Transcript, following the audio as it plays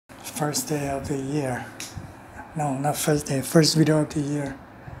first day of the year. No, not first day, first video of the year.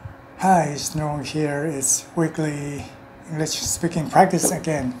 Hi, it's Norm here. It's weekly English speaking practice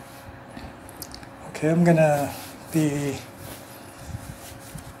again. Okay, I'm gonna be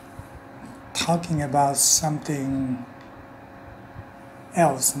talking about something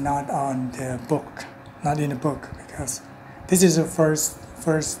else, not on the book, not in the book, because this is the first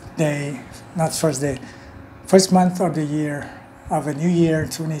day, not first day, first month of the year, of a new year,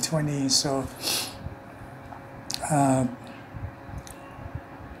 2020. So I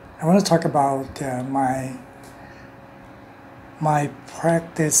want to talk about my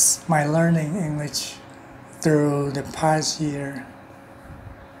practice, my learning English through the past year,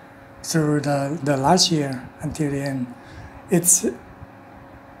 through the last year until the end. It's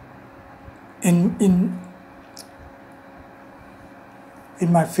in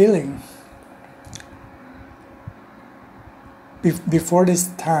my feeling, before this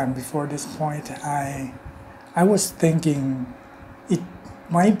time, before this point, I was thinking it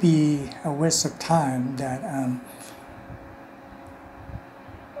might be a waste of time that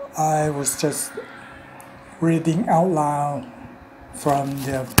I was just reading out loud from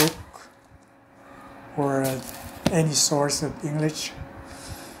the book or any source of English,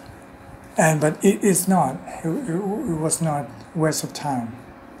 but it is not. It was not waste of time.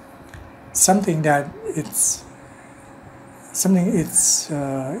 Something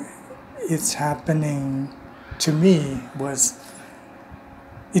it's happening to me was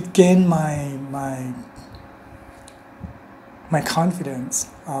it gained my confidence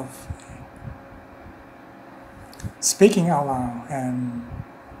of speaking out loud and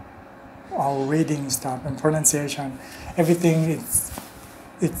all reading stuff and pronunciation, everything.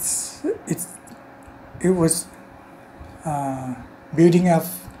 It was building up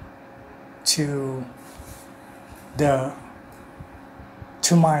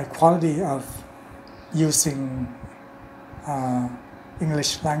to my quality of using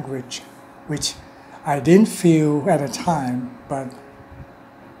English language, which I didn't feel at the time, but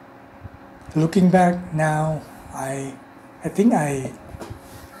looking back now, I think I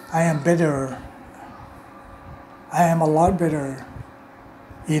am better. I am a lot better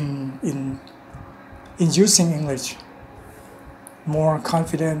in using English. More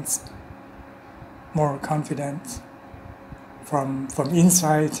confidence from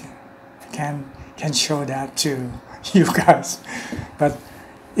inside. Can show that to you guys, but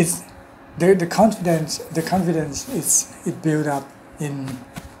it's the confidence. The confidence is built up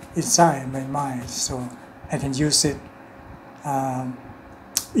inside my mind, so I can use it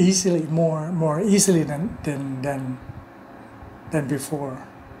easily, more easily than before.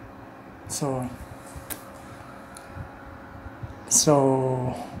 So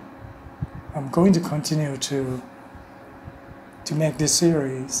I'm going to continue to make this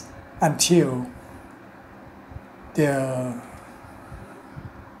series until the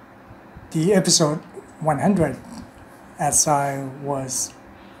episode 100, as I was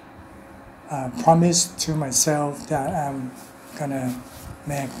promised to myself that I'm gonna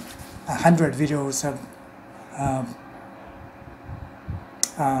make 100 videos of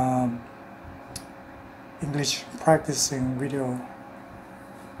English practicing video.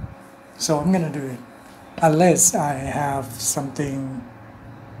 So I'm gonna do it, unless I have something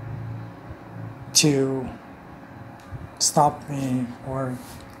to stop me, or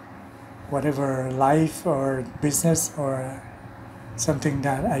whatever, life or business or something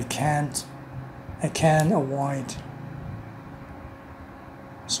that I can't avoid.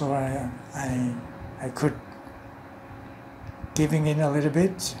 So I could giving in a little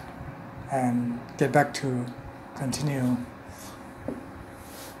bit and get back to continue.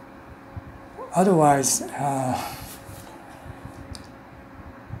 Otherwise,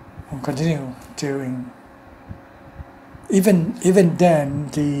 I'm continue doing. Even then,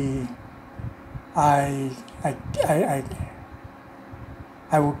 I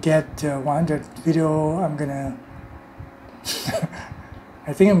will get 100 video. I'm gonna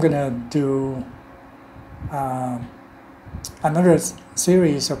I think I'm gonna do another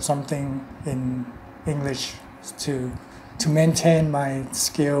series of something in English to maintain my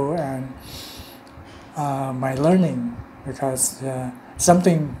skill and my learning, because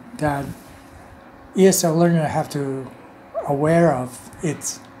something that ESL learner have to aware of,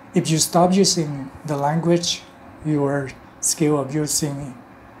 it's if you stop using the language, your skill of using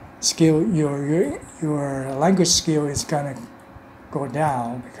your language skill is gonna go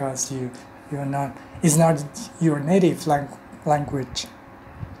down, because it's not your native language,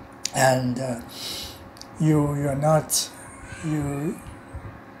 and you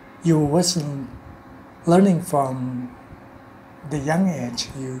wasn't learning from the young age.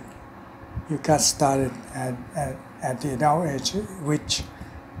 you got started at the adult age, which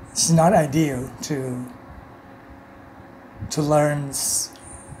is not ideal to learn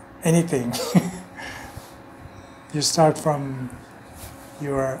anything. You start from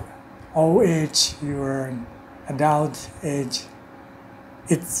your old age, your adult age.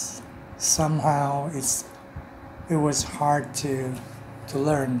 It's somehow it was hard to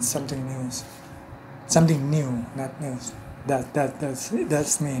learn something new, not new.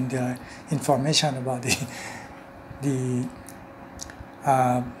 That's mean the information about the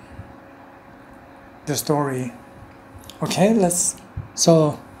story. Okay,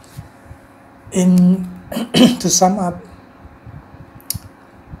 so in to sum up,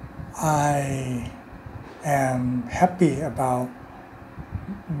 I am happy about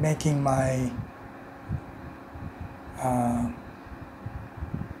making my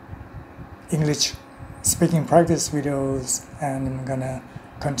English speaking practice videos, and I'm gonna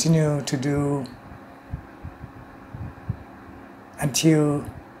continue to do until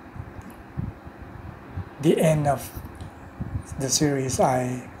the end of the series.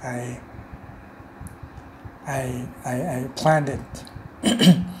 I planned it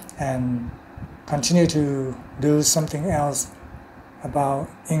and continue to do something else about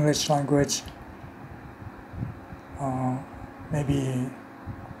English language. Maybe,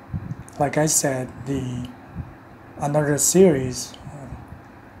 like I said, another series,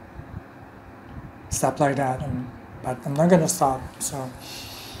 stuff like that. But I'm not gonna stop. So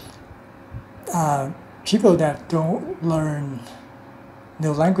people that don't learn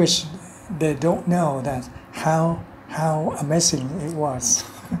new language, they don't know that how amazing it was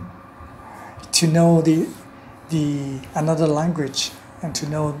to know the another language and to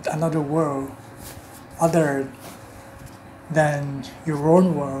know another world other than your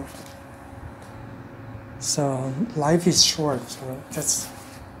own world. So life is short, so just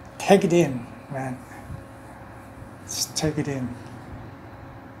take it in, man. Just take it in.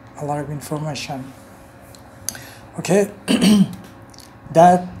 A lot of information. Okay,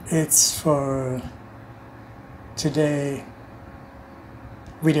 that is for today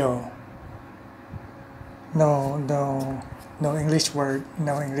video. No English word,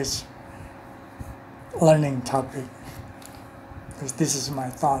 no English learning topic. Because this is my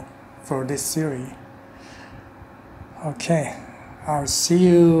thought for this series. Okay, I'll see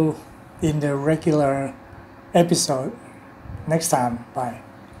you in the regular episode next time. Bye.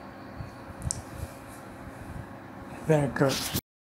 Very good.